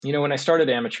When I started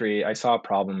Ametree, I saw a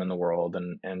problem in the world,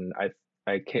 and I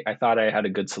thought I had a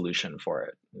good solution for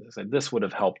it. I said this would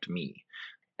have helped me.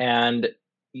 And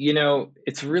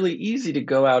it's really easy to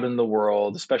go out in the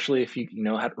world, especially if you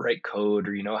know how to write code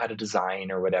or you know how to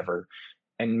design or whatever,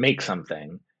 and make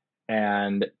something,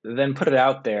 and then put it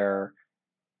out there,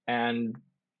 and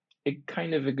it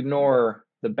kind of ignore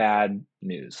the bad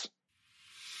news.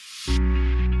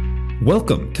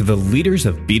 Welcome to the Leaders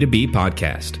of B2B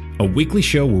podcast, a weekly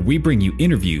show where we bring you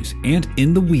interviews and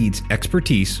in-the-weeds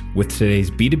expertise with today's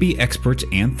B2B experts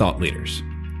and thought leaders.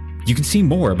 You can see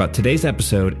more about today's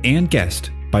episode and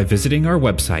guest by visiting our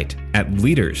website at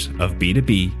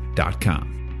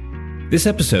leadersofb2b.com. This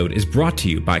episode is brought to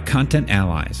you by Content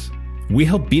Allies. We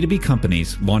help B2B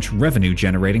companies launch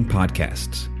revenue-generating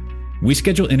podcasts. We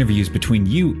schedule interviews between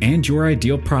you and your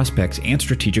ideal prospects and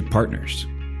strategic partners.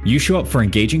 You show up for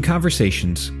engaging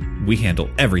conversations, we handle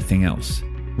everything else.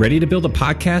 Ready to build a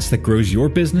podcast that grows your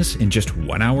business in just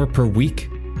 1 hour per week?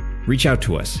 Reach out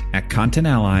to us at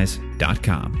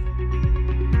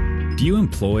contentallies.com. Do you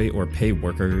employ or pay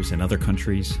workers in other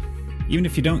countries? Even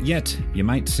if you don't yet, you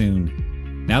might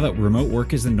soon. Now that remote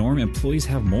work is the norm, employees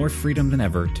have more freedom than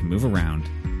ever to move around.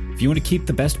 If you want to keep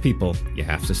the best people, you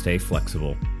have to stay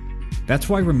flexible. That's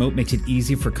why Remote makes it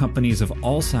easy for companies of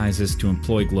all sizes to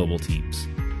employ global teams.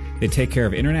 They take care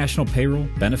of international payroll,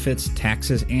 benefits,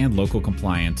 taxes, and local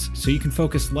compliance, so you can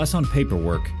focus less on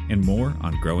paperwork and more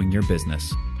on growing your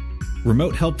business.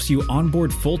 Remote helps you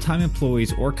onboard full-time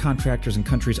employees or contractors in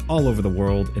countries all over the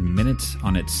world in minutes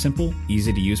on its simple,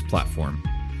 easy-to-use platform.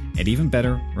 And even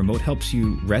better, Remote helps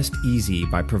you rest easy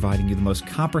by providing you the most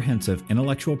comprehensive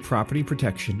intellectual property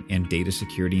protection and data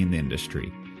security in the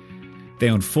industry. They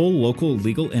own full local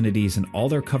legal entities in all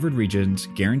their covered regions,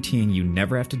 guaranteeing you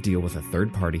never have to deal with a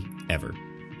third party, ever.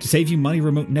 To save you money,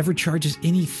 Remote never charges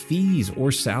any fees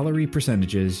or salary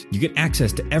percentages. You get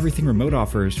access to everything Remote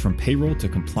offers, from payroll to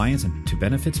compliance and to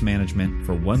benefits management,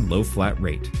 for one low flat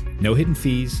rate. No hidden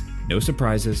fees, no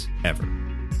surprises, ever.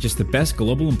 Just the best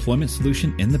global employment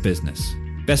solution in the business.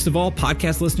 Best of all,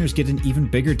 podcast listeners get an even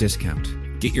bigger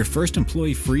discount. Get your first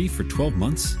employee free for 12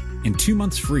 months. And 2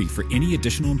 months free for any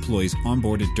additional employees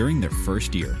onboarded during their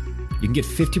first year. You can get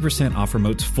 50% off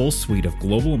Remote's full suite of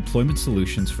global employment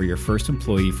solutions for your first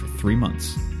employee for 3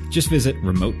 months. Just visit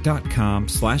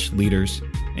remote.com/leaders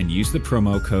and use the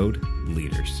promo code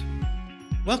LEADERS.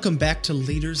 Welcome back to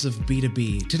Leaders of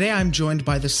B2B. Today I'm joined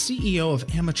by the CEO of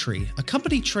Ametree, a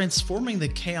company transforming the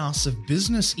chaos of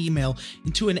business email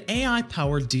into an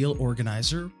AI-powered deal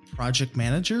organizer, project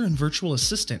manager, and virtual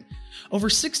assistant. Over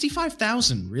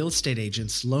 65,000 real estate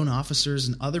agents, loan officers,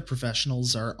 and other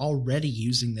professionals are already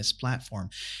using this platform.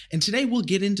 And today we'll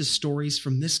get into stories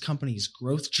from this company's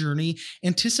growth journey,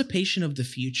 anticipation of the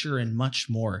future, and much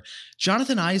more.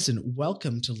 Jonathan Eisen,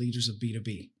 welcome to Leaders of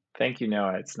B2B. Thank you,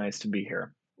 Noah. It's nice to be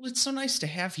here. Well, it's so nice to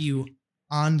have you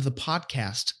on the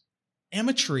podcast.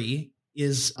 Ametree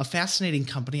is a fascinating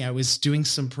company. I was doing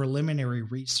some preliminary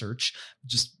research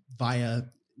just via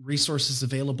resources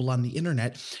available on the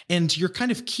internet, and your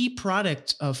kind of key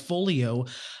product folio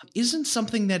isn't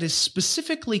something that is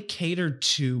specifically catered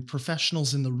to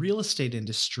professionals in the real estate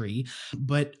industry,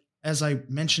 but as I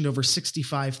mentioned, over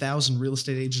 65,000 real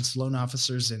estate agents, loan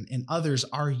officers, and others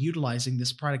are utilizing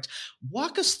this product.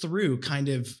 Walk us through kind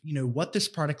of, what this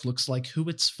product looks like, who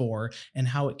it's for, and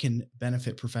how it can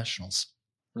benefit professionals.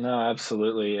 No,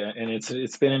 absolutely. And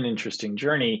it's been an interesting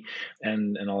journey,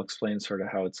 and I'll explain sort of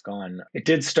how it's gone. It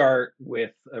did start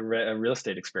with a real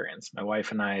estate experience. My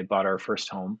wife and I bought our first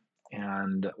home,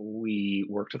 and we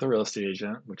worked with a real estate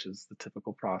agent, which is the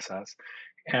typical process.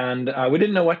 And we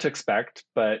didn't know what to expect,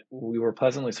 but we were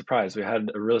pleasantly surprised. We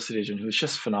had a real estate agent who was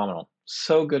just phenomenal,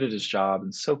 so good at his job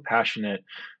and so passionate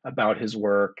about his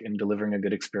work and delivering a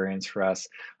good experience for us,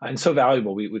 and so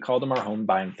valuable. We called him our home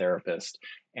buying therapist.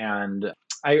 And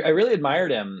I really admired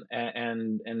him,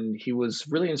 and he was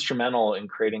really instrumental in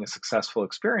creating a successful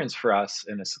experience for us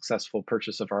and a successful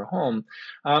purchase of our home.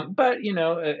 But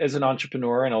as an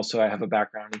entrepreneur, and also I have a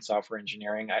background in software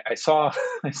engineering, I saw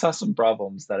I saw some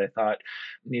problems that I thought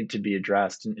needed to be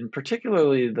addressed, and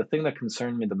particularly the thing that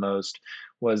concerned me the most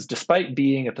was, despite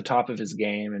being at the top of his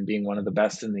game and being one of the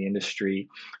best in the industry,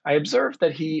 I observed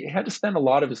that he had to spend a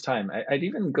lot of his time, I'd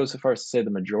even go so far as to say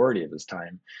the majority of his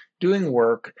time, doing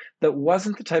work that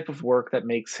wasn't the type of work that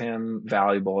makes him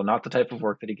valuable, not the type of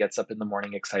work that he gets up in the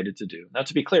morning excited to do. Now,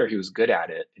 to be clear, he was good at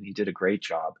it and he did a great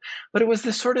job, but it was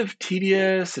this sort of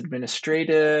tedious,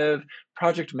 administrative,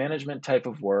 project management type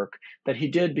of work that he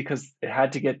did because it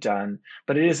had to get done,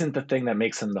 but it isn't the thing that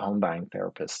makes him the home buying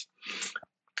therapist.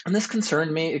 And this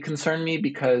concerned me. It concerned me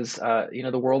because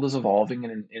the world is evolving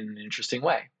in an interesting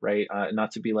way, right?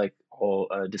 Not to be like all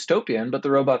dystopian, but the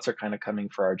robots are kind of coming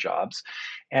for our jobs,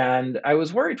 and I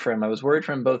was worried for him. I was worried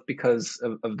for him both because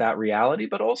of that reality,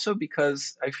 but also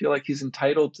because I feel like he's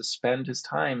entitled to spend his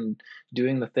time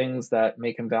doing the things that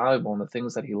make him valuable and the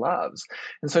things that he loves.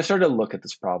 And so I started to look at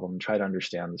this problem, try to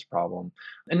understand this problem,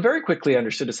 and very quickly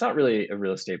understood it's not really a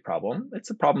real estate problem.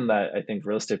 It's a problem that I think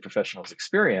real estate professionals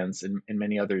experience and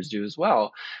many others do as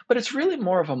well. But it's really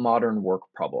more of a modern work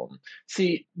problem.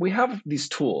 See, we have these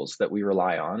tools that we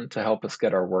rely on to help us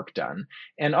get our work done.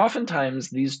 And oftentimes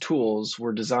these tools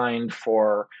were designed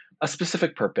for a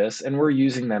specific purpose and we're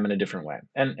using them in a different way.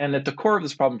 And at the core of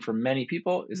this problem for many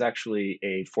people is actually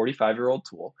a 45-year-old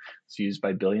tool. It's used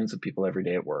by billions of people every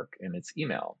day at work, and it's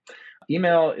email.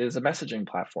 Email is a messaging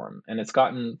platform, and it's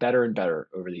gotten better and better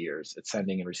over the years at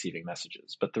sending and receiving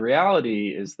messages. But the reality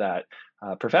is that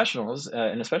professionals,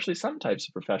 and especially some types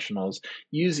of professionals,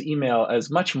 use email as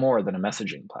much more than a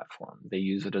messaging platform. They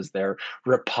use it as their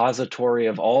repository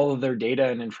of all of their data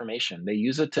and information. They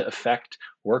use it to affect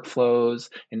workflows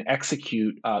and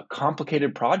execute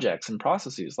complicated projects and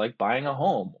processes like buying a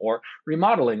home or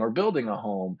remodeling or building a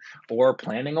home or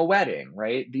planning a wedding,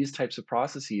 right? These types of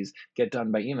processes get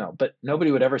done by email. But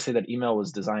nobody would ever say that email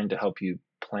was designed to help you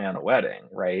plan a wedding,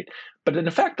 right? But in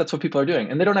effect, that's what people are doing.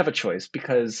 And they don't have a choice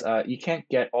because you can't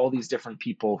get all these different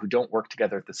people who don't work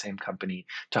together at the same company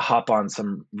to hop on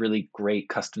some really great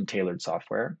custom tailored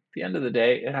software. At the end of the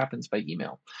day, it happens by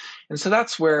email. And so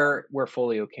that's where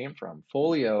Folio came from.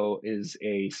 Folio is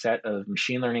a set of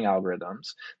machine learning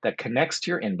algorithms that connects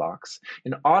to your inbox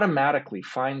and automatically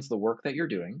finds the work that you're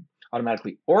doing,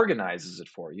 automatically organizes it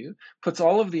for you, puts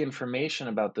all of the information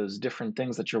about those different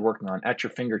things that you're working on at your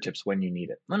fingertips when you need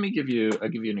it. I'll give you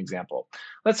an example.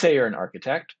 Let's say you're an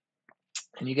architect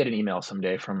and you get an email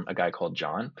someday from a guy called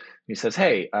John. He says,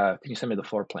 "Hey, can you send me the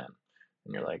floor plan?"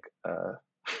 And you're like,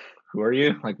 who are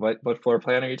you? Like, what floor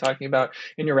plan are you talking about?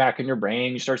 In your rack in your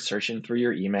brain, you start searching through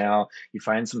your email, you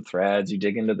find some threads, you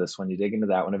dig into this one, you dig into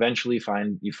that one. Eventually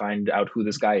you find out who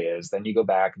this guy is. Then you go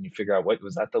back and you figure out, what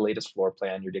was that, the latest floor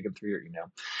plan? You're digging through your email.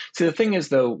 See, the thing is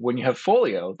though, when you have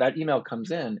Folio, that email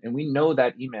comes in and we know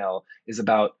that email is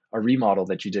about a remodel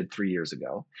that you did 3 years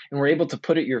ago. And we're able to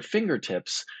put at your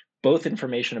fingertips both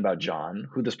information about John,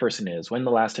 who this person is, when the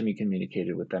last time you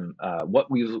communicated with them, what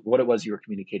it was you were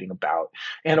communicating about,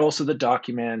 and also the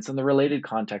documents and the related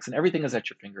context, and everything is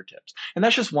at your fingertips. And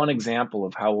that's just one example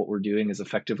of how what we're doing is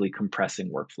effectively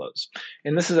compressing workflows.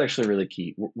 And this is actually really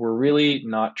key. We're really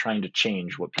not trying to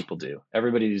change what people do.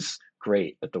 Everybody's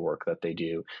great at the work that they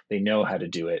do. They know how to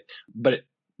do it, but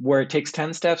where it takes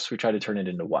 10 steps, we try to turn it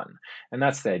into one. And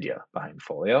that's the idea behind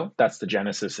Folio. That's the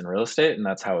genesis in real estate. And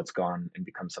that's how it's gone and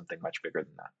become something much bigger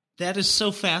than that. That is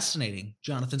so fascinating,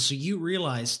 Jonathan. So you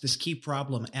realize this key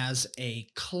problem as a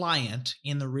client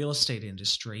in the real estate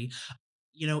industry.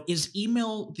 Is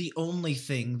email the only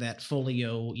thing that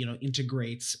Folio,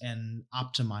 integrates and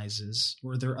optimizes,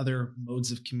 or are there other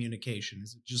modes of communication?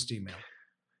 Is it just email?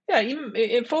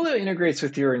 Yeah, Folio integrates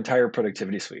with your entire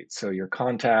productivity suite. So your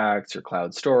contacts, your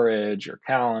cloud storage, your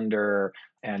calendar,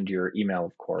 and your email,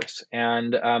 of course.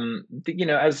 And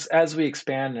as we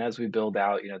expand and as we build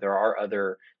out, there are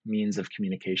other means of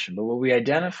communication. But what we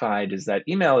identified is that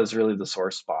email is really the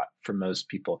sore spot for most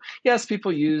people. Yes,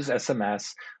 people use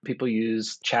SMS, people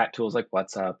use chat tools like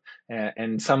WhatsApp,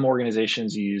 and some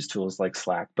organizations use tools like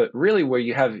Slack. But really, where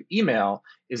you have email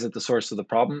is at the source of the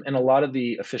problem, and a lot of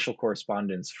the official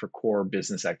correspondence for core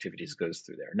business activities goes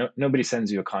through there. Nobody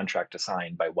sends you a contract to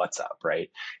sign by WhatsApp, right?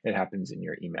 It happens in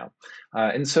your email.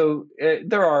 And so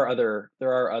there are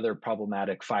other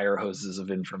problematic fire hoses of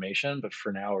information, but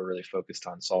for now we're really focused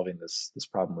on solving this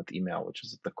problem with email, which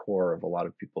is at the core of a lot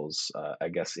of people's,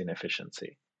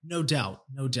 inefficiency. No doubt,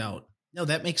 no doubt. No,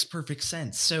 that makes perfect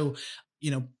sense. So,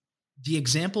 the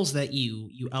examples that you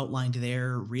outlined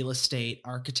there, real estate,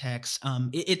 architects,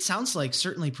 it sounds like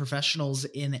certainly professionals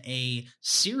in a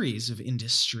series of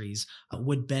industries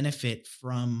would benefit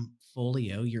from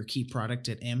Folio, your key product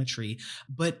at Ametry.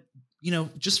 But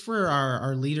just for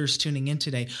our leaders tuning in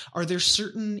today, are there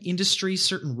certain industries,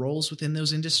 certain roles within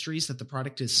those industries that the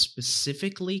product is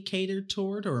specifically catered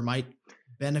toward or might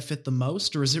benefit the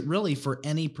most? Or is it really for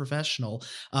any professional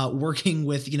working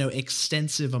with,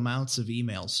 extensive amounts of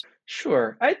emails?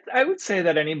 Sure. I would say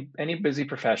that any busy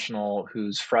professional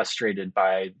who's frustrated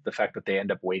by the fact that they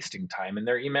end up wasting time in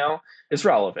their email is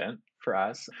relevant for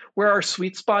us. Where our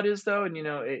sweet spot is, though, and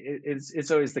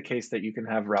it's always the case that you can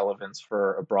have relevance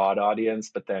for a broad audience,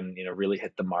 but then really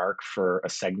hit the mark for a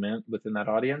segment within that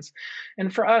audience.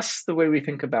 And for us, the way we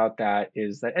think about that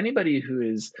is that anybody who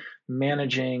is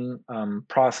managing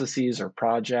processes or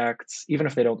projects, even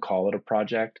if they don't call it a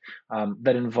project,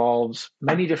 that involves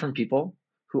many different people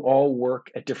who all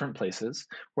work at different places,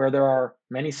 where there are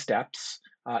many steps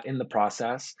in the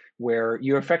process, where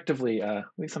you effectively,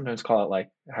 we sometimes call it like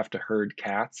have to herd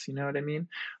cats, you know what I mean?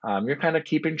 You're kind of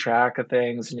keeping track of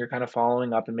things and you're kind of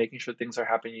following up and making sure things are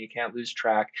happening. You can't lose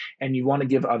track and you want to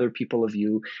give other people a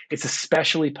view. It's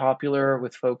especially popular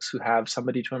with folks who have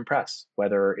somebody to impress,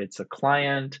 whether it's a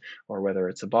client or whether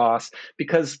it's a boss,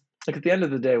 because like at the end of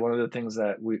the day, one of the things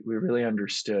that we really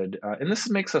understood, and this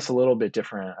makes us a little bit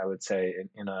different, I would say,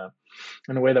 in a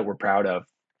way that we're proud of.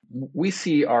 We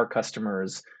see our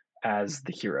customers as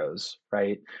the heroes,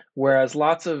 right? Whereas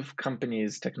lots of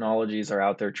companies, technologies are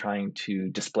out there trying to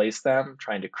displace them,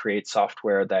 trying to create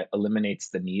software that eliminates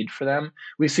the need for them.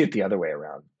 We see it the other way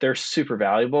around. They're super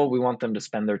valuable. We want them to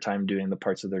spend their time doing the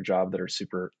parts of their job that are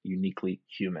super uniquely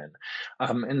human.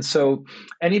 And so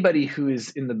anybody who is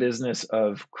in the business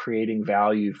of creating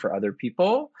value for other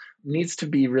people needs to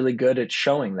be really good at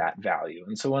showing that value.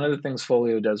 And so one of the things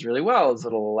Folio does really well is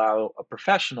it'll allow a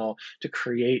professional to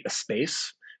create a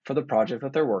space for the project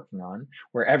that they're working on,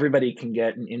 where everybody can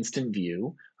get an instant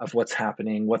view of what's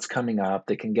happening, what's coming up.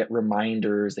 They can get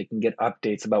reminders, they can get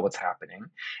updates about what's happening.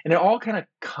 And it all kind of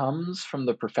comes from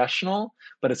the professional,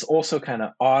 but it's also kind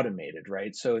of automated,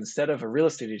 right? So instead of a real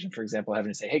estate agent, for example,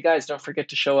 having to say, hey guys, don't forget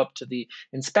to show up to the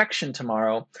inspection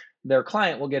tomorrow, their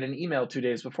client will get an email 2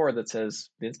 days before that says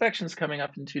the inspection's coming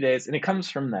up in 2 days, and it comes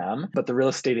from them, but the real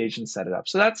estate agent set it up.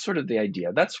 So that's sort of the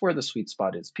idea. That's where the sweet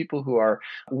spot is. People who are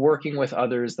working with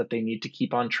others that they need to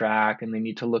keep on track and they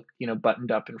need to look,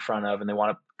 buttoned up in front of, and they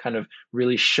want to kind of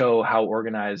really show how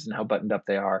organized and how buttoned up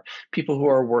they are. People who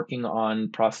are working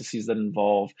on processes that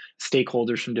involve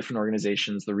stakeholders from different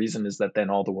organizations. The reason is that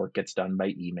then all the work gets done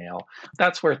by email.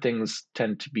 That's where things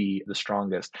tend to be the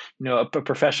strongest. A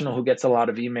professional who gets a lot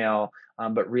of email,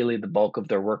 but really the bulk of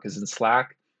their work is in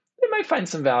Slack, they might find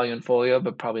some value in Folio,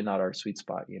 but probably not our sweet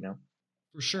spot,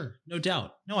 For sure. No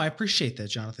doubt. No, I appreciate that,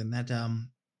 Jonathan. That,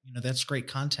 that's great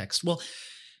context. Well,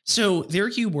 so there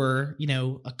you were,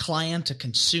 a client, a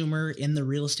consumer in the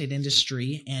real estate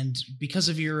industry. And because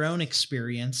of your own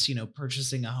experience,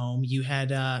 purchasing a home, you had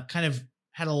kind of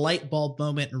had a light bulb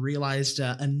moment and realized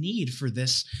a need for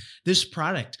this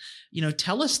product.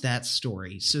 Tell us that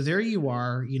story. So there you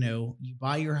are, you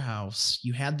buy your house,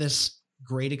 you had this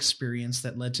great experience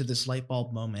that led to this light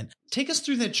bulb moment. Take us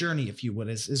through that journey, if you would,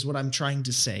 is what I'm trying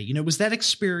to say. Was that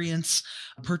experience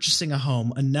purchasing a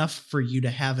home enough for you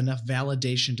to have enough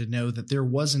validation to know that there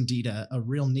was indeed a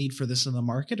real need for this in the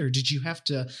market? Or did you have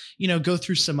to, go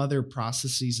through some other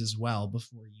processes as well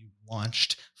before you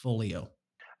launched Folio?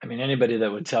 I mean, anybody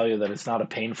that would tell you that it's not a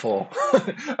painful,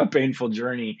 a painful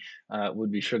journey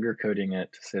would be sugarcoating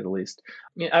it, to say the least.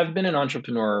 I've been an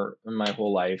entrepreneur my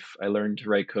whole life. I learned to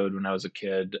write code when I was a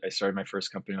kid. I started my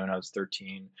first company when I was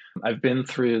 13. I've been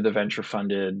through the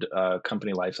venture-funded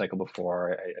company lifecycle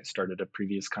before. I started a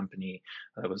previous company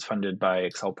that was funded by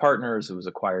Excel Partners. It was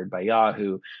acquired by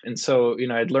Yahoo. And so,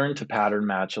 I'd learned to pattern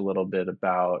match a little bit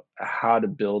about how to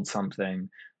build something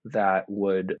that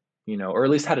would or at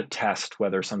least how to test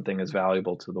whether something is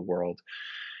valuable to the world.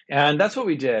 And that's what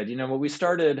we did. When we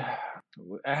started,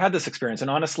 I had this experience. And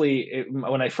honestly,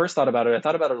 when I first thought about it, I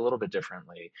thought about it a little bit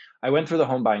differently. I went through the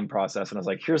home buying process and I was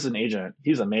like, here's an agent.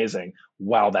 He's amazing.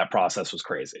 Wow, that process was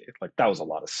crazy. Like that was a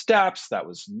lot of steps. That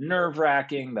was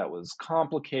nerve-wracking. That was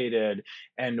complicated.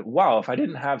 And wow, if I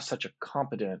didn't have such a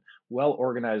competent,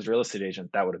 well-organized real estate agent,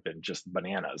 that would have been just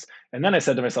bananas. And then I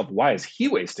said to myself, why is he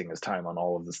wasting his time on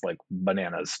all of this like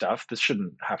bananas stuff? This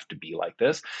shouldn't have to be like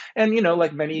this. And,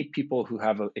 like many people who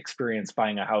have experience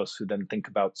buying a house who then think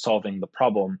about solving the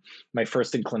problem, my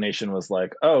first inclination was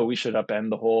like, oh, we should upend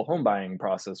the whole home buying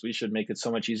process. We should make it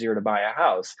so much easier to buy a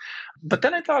house. But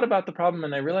then I thought about the problem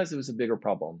and I realized it was a bigger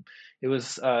problem. It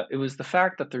was the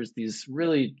fact that there's these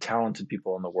really talented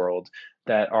people in the world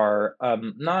that are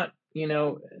not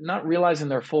realizing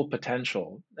their full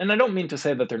potential. And I don't mean to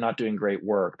say that they're not doing great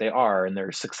work. They are, and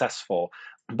they're successful.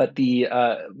 But the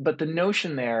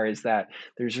notion there is that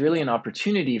there's really an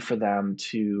opportunity for them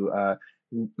to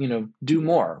do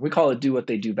more. We call it do what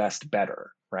they do best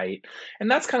better, right?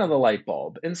 And that's kind of the light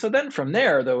bulb. And so then from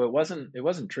there, though, it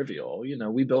wasn't trivial.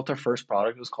 We built our first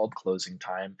product. It was called Closing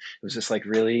Time. It was just like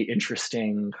really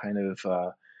interesting kind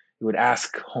of we would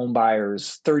ask home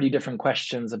buyers 30 different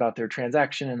questions about their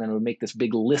transaction, and then we would make this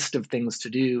big list of things to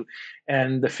do.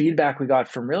 And the feedback we got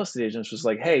from real estate agents was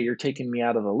like, hey, you're taking me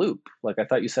out of the loop. Like, I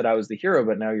thought you said I was the hero,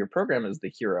 but now your program is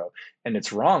the hero. And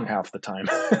it's wrong half the time.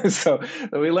 So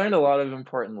we learned a lot of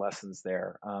important lessons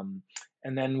there.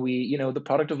 And then the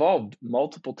product evolved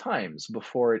multiple times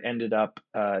before it ended up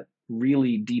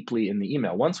really deeply in the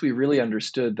email. Once we really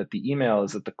understood that the email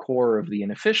is at the core of the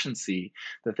inefficiency,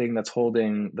 the thing that's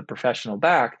holding the professional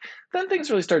back, then things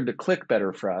really started to click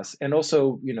better for us. And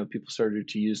also, people started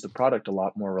to use the product a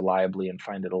lot more reliably and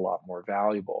find it a lot more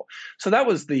valuable. So that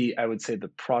was I would say, the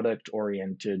product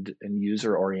oriented and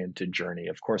user oriented journey.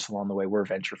 Of course, along the way, we're a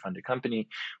venture funded company.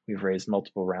 We've raised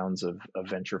multiple rounds of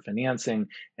venture financing,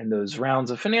 and those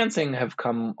rounds of financing have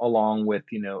come along with,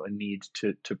 a need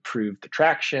to prove the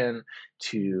traction,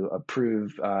 to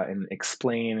approve and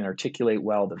explain and articulate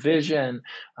well the vision.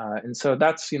 And so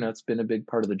that's, it's been a big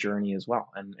part of the journey as well.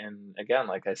 And again,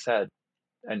 like I said,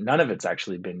 and none of it's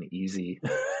actually been easy.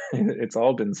 It's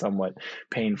all been somewhat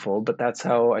painful, but that's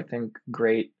how I think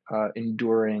great,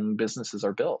 enduring businesses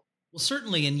are built. Well,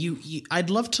 certainly. And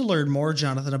I'd love to learn more,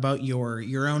 Jonathan, about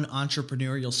your own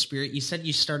entrepreneurial spirit. You said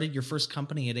you started your first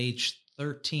company at age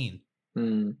 13.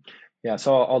 Yeah,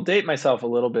 so I'll date myself a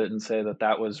little bit and say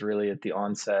that was really at the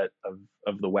onset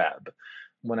of the web.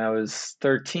 When I was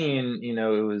 13, it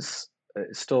was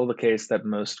still the case that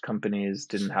most companies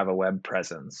didn't have a web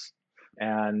presence.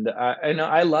 And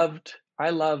I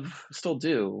still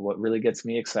do. What really gets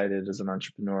me excited as an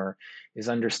entrepreneur is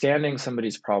understanding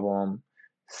somebody's problem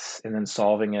and then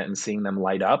solving it and seeing them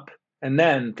light up. And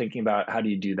then thinking about how do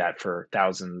you do that for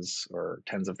thousands or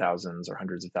tens of thousands or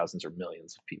hundreds of thousands or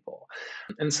millions of people.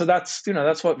 And so that's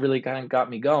what really kind of got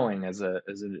me going as a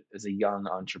young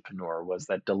entrepreneur, was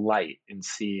that delight in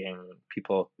seeing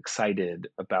people excited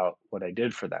about what I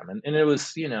did for them. And it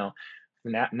was,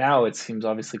 now it seems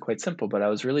obviously quite simple, but I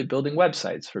was really building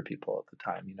websites for people at the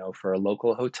time, for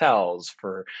local hotels,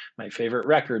 for my favorite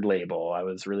record label. I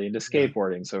was really into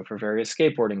skateboarding. So for various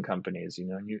skateboarding companies,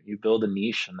 and you build a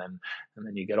niche, and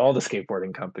then you get all the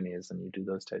skateboarding companies and you do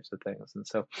those types of things. And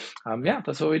so,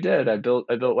 that's what we did. I built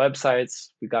websites.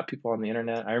 We got people on the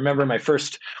internet. I remember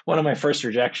one of my first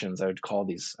rejections, I would call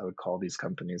these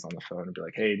companies on the phone and be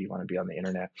like, hey, do you want to be on the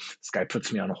internet? This guy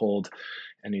puts me on hold.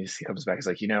 And he comes back. He's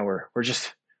like, we're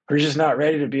just not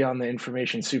ready to be on the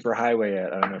information superhighway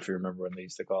yet. I don't know if you remember when they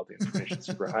used to call it the information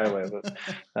superhighway, but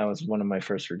that was one of my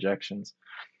first rejections.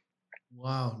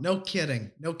 Wow. No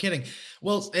kidding.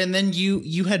 Well, and then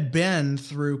you had been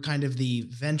through kind of the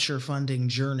venture funding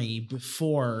journey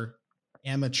before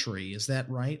Ametree. Is that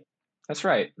right? That's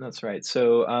right.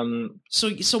 So,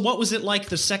 so what was it like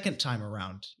the second time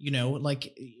around?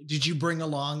 Did you bring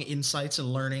along insights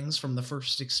and learnings from the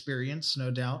first experience?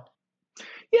 No doubt.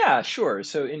 Yeah, sure.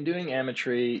 So in doing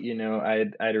Ametree,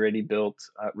 I'd already built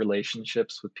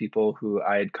relationships with people who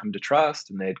I had come to trust,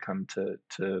 and they had come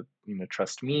to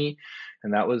trust me,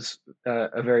 and that was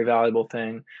a very valuable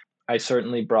thing. I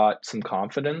certainly brought some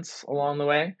confidence along the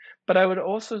way, but I would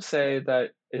also say that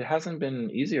it hasn't been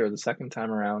easier the second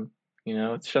time around.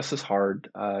 It's just as hard.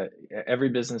 Every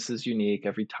business is unique.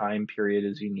 Every time period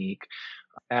is unique.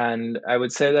 And I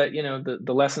would say that,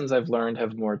 the lessons I've learned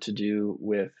have more to do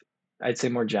with, I'd say,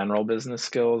 more general business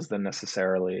skills than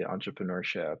necessarily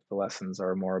entrepreneurship. The lessons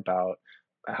are more about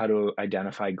how to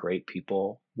identify great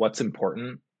people, what's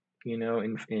important,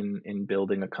 in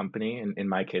building a company. And in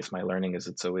my case, my learning is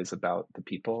it's always about the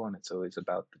people and it's always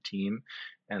about the team,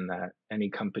 and that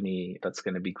any company that's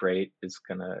going to be great it's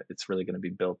really going to be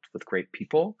built with great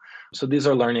people. So these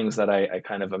are learnings that I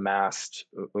kind of amassed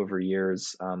over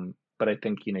years. But I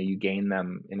think, you gain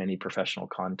them in any professional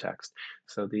context.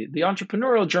 So the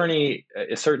entrepreneurial journey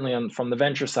is certainly from the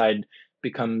venture side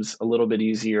becomes a little bit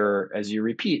easier as you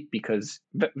repeat, because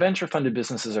venture funded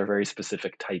businesses are very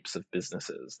specific types of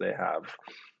businesses. They have,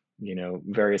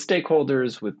 various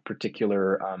stakeholders with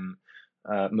particular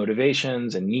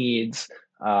motivations and needs.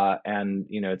 And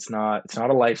it's not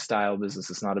a lifestyle business.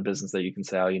 It's not a business that you can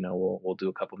say, we'll do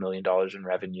a couple $1 million in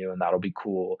revenue and that'll be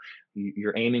cool.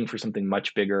 You're aiming for something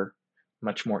much bigger,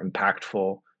 much more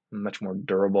impactful, much more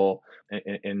durable,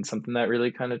 and something that really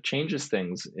kind of changes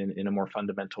things in a more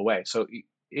fundamental way. So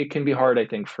it can be hard, I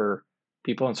think, for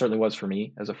people, and certainly was for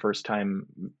me as a first-time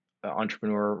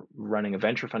entrepreneur running a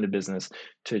venture-funded business,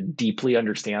 to deeply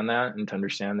understand that, and to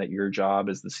understand that your job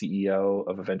as the CEO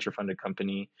of a venture-funded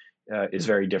company is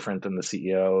very different than the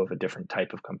CEO of a different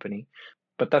type of company.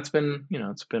 But that's been,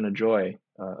 it's been a joy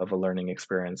of a learning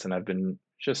experience, and I've been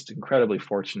just incredibly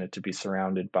fortunate to be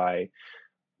surrounded by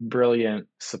brilliant,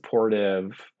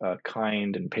 supportive,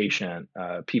 kind, and patient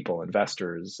people,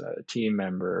 investors, team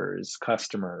members,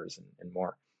 customers, and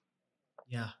more.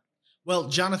 Yeah. Well,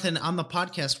 Jonathan, on the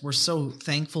podcast, we're so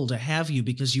thankful to have you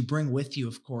because you bring with you,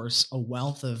 of course, a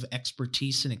wealth of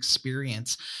expertise and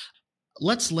experience.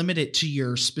 Let's limit it to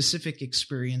your specific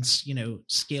experience,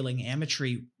 scaling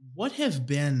Ametry. What have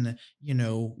been,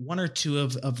 one or two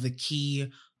of the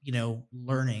key,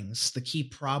 learnings, the key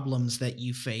problems that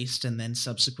you faced and then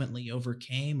subsequently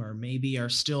overcame, or maybe are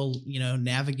still,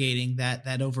 navigating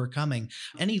that overcoming?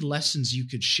 Any lessons you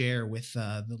could share with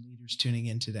the leaders tuning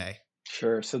in today?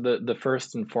 Sure. So the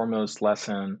first and foremost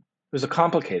lesson was a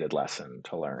complicated lesson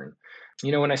to learn.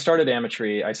 When I started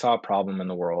Ametry, I saw a problem in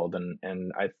the world,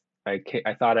 and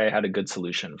I thought I had a good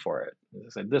solution for it. I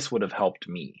said, this would have helped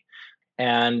me.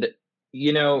 And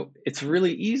it's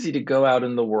really easy to go out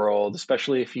in the world,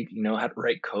 especially if you know how to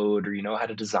write code or you know how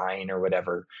to design or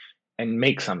whatever, and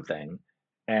make something,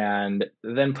 and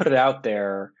then put it out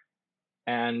there,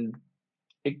 and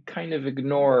it kind of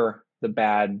ignore the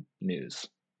bad news,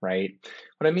 right?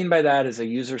 What I mean by that is a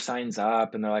user signs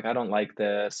up and they're like, I don't like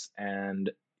this.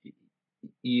 And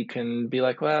you can be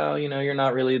like, well, you're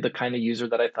not really the kind of user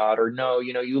that I thought, or no,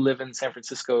 you live in San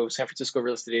Francisco. San Francisco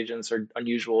real estate agents are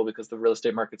unusual because the real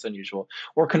estate market's unusual.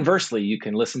 Or conversely, you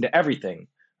can listen to everything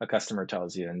a customer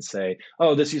tells you and say,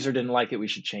 oh, this user didn't like it, we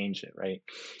should change it, right?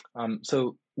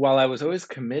 So while I was always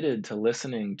committed to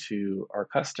listening to our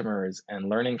customers and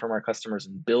learning from our customers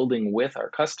and building with our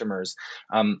customers,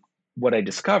 what I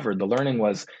discovered, the learning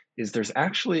is there's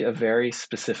actually a very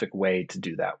specific way to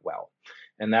do that well.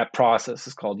 And that process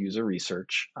is called user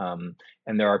research.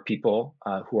 And there are people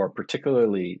who are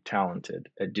particularly talented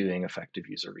at doing effective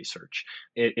user research.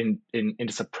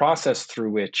 It's a process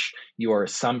through which your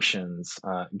assumptions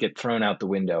get thrown out the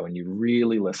window and you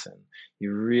really listen,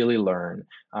 you really learn.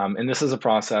 And this is a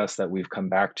process that we've come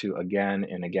back to again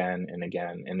and again and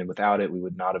again. And without it, we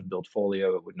would not have built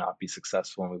Folio, it would not be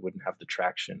successful, and we wouldn't have the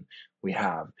traction we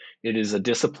have. It is a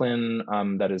discipline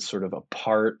that is sort of a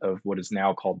part of what is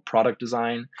now called product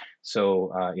design.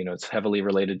 So, it's heavily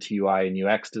related to UI and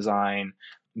UX design,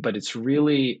 but it's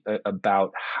really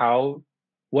about how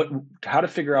to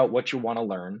figure out what you want to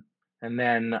learn, and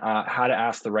then how to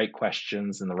ask the right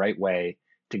questions in the right way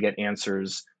to get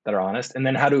answers that are honest, and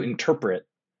then how to interpret,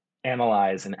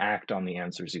 analyze, and act on the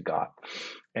answers you got.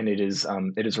 And it is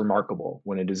remarkable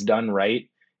when it is done right.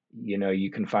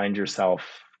 You can find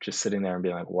yourself just sitting there and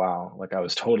being like, wow, like I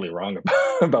was totally wrong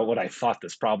about what I thought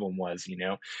this problem was,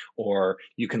 or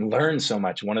you can learn so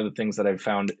much. One of the things that I've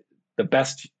found, the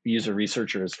best user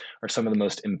researchers are some of the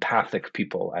most empathic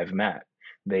people I've met.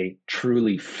 They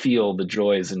truly feel the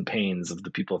joys and pains of the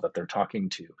people that they're talking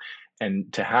to.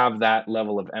 And to have that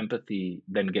level of empathy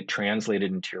then get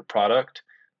translated into your product,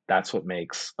 that's what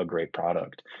makes a great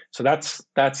product. So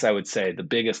that's I would say the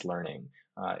biggest learning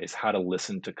is how to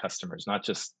listen to customers, not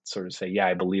just sort of say, yeah,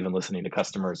 I believe in listening to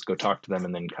customers, go talk to them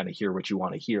and then kind of hear what you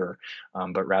want to hear,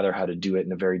 but rather how to do it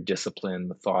in a very disciplined,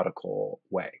 methodical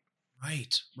way.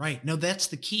 Right. No, that's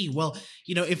the key. Well,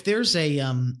 if there's a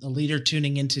leader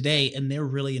tuning in today and they're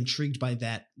really intrigued by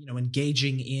that,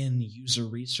 engaging in user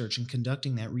research and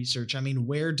conducting that research, I mean,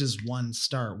 where does one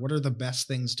start? What are the best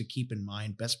things to keep in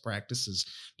mind, best practices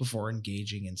before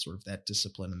engaging in sort of that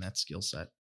discipline and that skill set?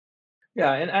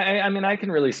 Yeah, and I mean, I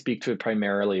can really speak to it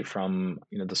primarily from,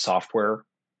 the software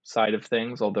side of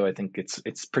things, although I think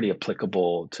it's pretty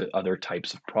applicable to other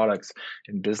types of products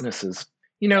and businesses.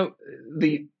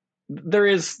 The there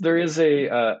is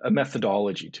a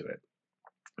methodology to it,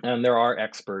 and there are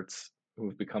experts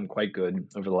who've become quite good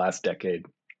over the last decade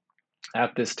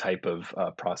at this type of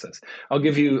process. I'll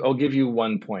give you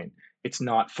one point. It's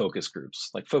not focus groups.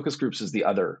 Like focus groups is the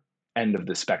other end of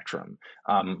the spectrum.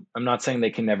 I'm not saying they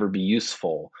can never be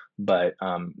useful, but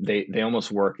they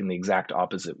almost work in the exact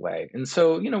opposite way. And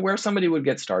so, where somebody would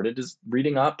get started is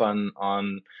reading up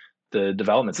on the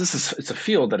developments. It's a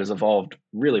field that has evolved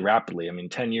really rapidly. I mean,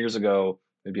 10 years ago,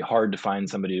 it'd be hard to find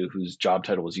somebody whose job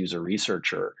title was user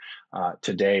researcher.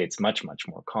 Today, it's much, much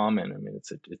more common. I mean,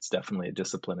 it's definitely a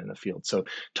discipline in the field. So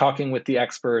talking with the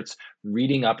experts,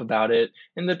 reading up about it.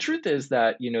 And the truth is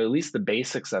that, at least the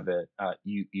basics of it,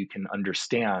 you can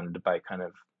understand by kind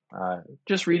of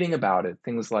just reading about it.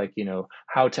 Things like,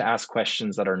 how to ask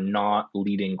questions that are not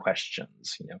leading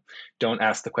questions. Don't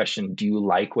ask the question, do you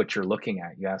like what you're looking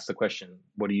at? You ask the question,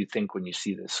 what do you think when you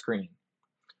see this screen?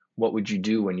 What would you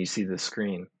do when you see this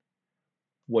screen?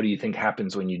 What do you think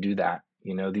happens when you do that?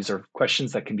 These are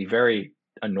questions that can be very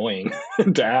annoying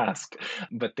to ask,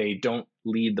 but they don't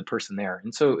lead the person there.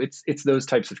 And so it's those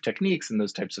types of techniques and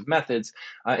those types of methods,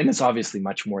 and it's obviously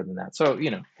much more than that. So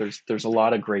there's a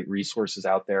lot of great resources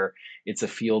out there. It's a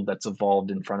field that's evolved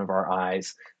in front of our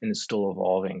eyes and is still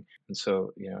evolving. And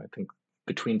so I think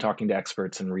between talking to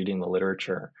experts and reading the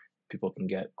literature, people can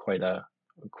get quite a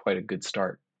good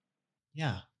start.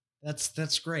 Yeah.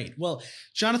 That's great. Well,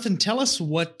 Jonathan, tell us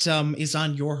what is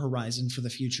on your horizon for the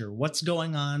future. What's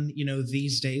going on,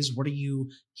 these days? What are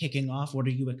you kicking off? What are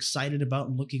you excited about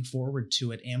and looking forward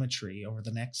to at Amatree over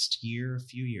the next few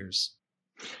years?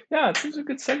 Yeah, it's a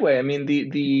good segue. I mean,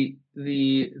 the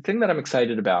thing that I'm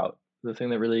excited about, the thing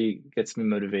that really gets me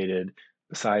motivated,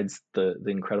 besides the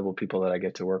incredible people that I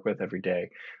get to work with every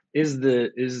day, is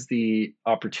the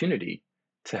opportunity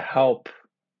to help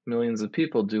millions of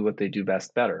people do what they do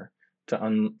best better, to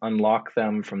unlock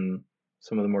them from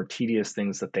some of the more tedious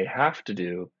things that they have to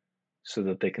do so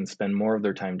that they can spend more of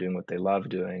their time doing what they love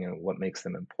doing and what makes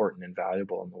them important and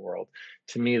valuable in the world.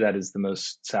 To me, that is the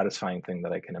most satisfying thing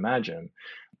that I can imagine.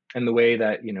 And the way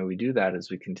that we do that is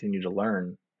we continue to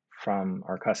learn from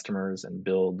our customers and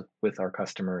build with our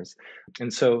customers.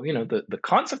 And so, the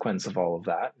consequence of all of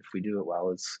that, if we do it well,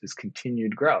 is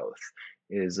continued growth,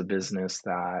 is a business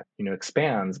that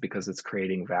expands because it's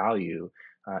creating value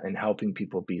and helping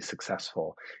people be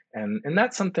successful. And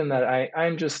that's something that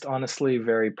I'm just honestly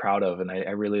very proud of, and I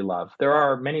really love. There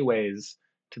are many ways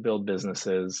to build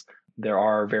businesses. There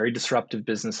are very disruptive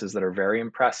businesses that are very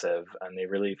impressive, and they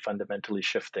really fundamentally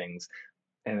shift things.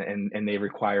 And they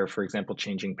require, for example,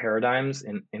 changing paradigms.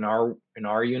 In our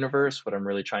universe, what I'm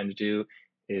really trying to do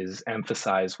is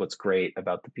emphasize what's great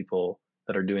about the people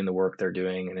that are doing the work they're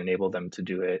doing and enable them to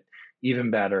do it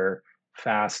even better,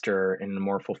 faster, in a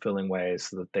more fulfilling way,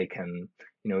 so that they can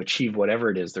achieve whatever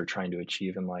it is they're trying to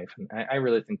achieve in life. And I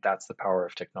really think that's the power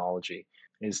of technology,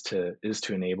 is to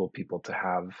enable people to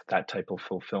have that type of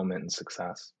fulfillment and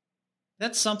success.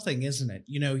 That's something, isn't it?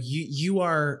 You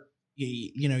are,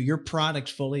 your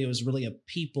product Folio is really a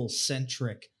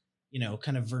people-centric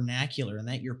kind of vernacular, and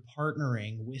that you're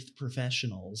partnering with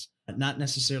professionals, not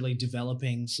necessarily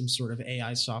developing some sort of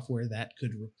AI software that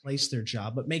could replace their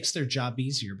job, but makes their job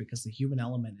easier, because the human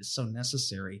element is so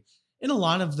necessary in a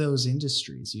lot of those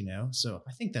industries, So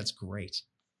I think that's great.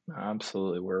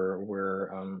 Absolutely.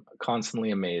 We're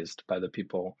constantly amazed by the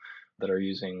people that are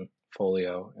using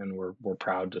Folio, and we're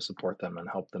proud to support them and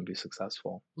help them be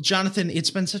successful. Well, Jonathan,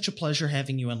 it's been such a pleasure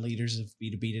having you on Leaders of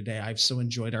B2B today. I've so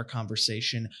enjoyed our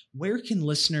conversation. Where can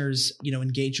listeners,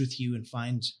 engage with you and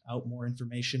find out more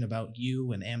information about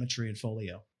you and Amatree and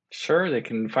Folio? Sure, they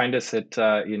can find us at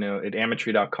at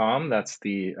amatree.com. That's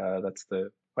the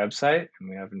website, and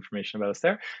we have information about us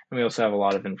there. And we also have a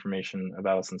lot of information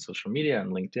about us on social media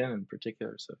and LinkedIn in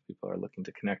particular. So if people are looking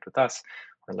to connect with us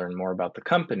or learn more about the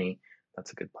company,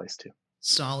 that's a good place too.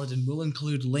 Solid. And we'll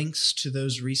include links to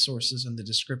those resources in the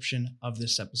description of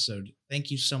this episode.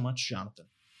 Thank you so much, Jonathan.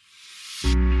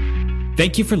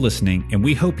 Thank you for listening, and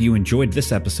we hope you enjoyed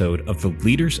this episode of the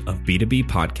Leaders of B2B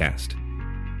podcast.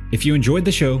 If you enjoyed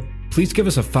the show, please give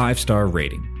us a 5-star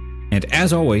rating. And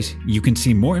as always, you can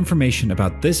see more information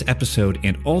about this episode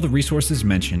and all the resources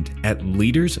mentioned at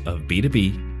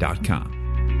leadersofb2b.com.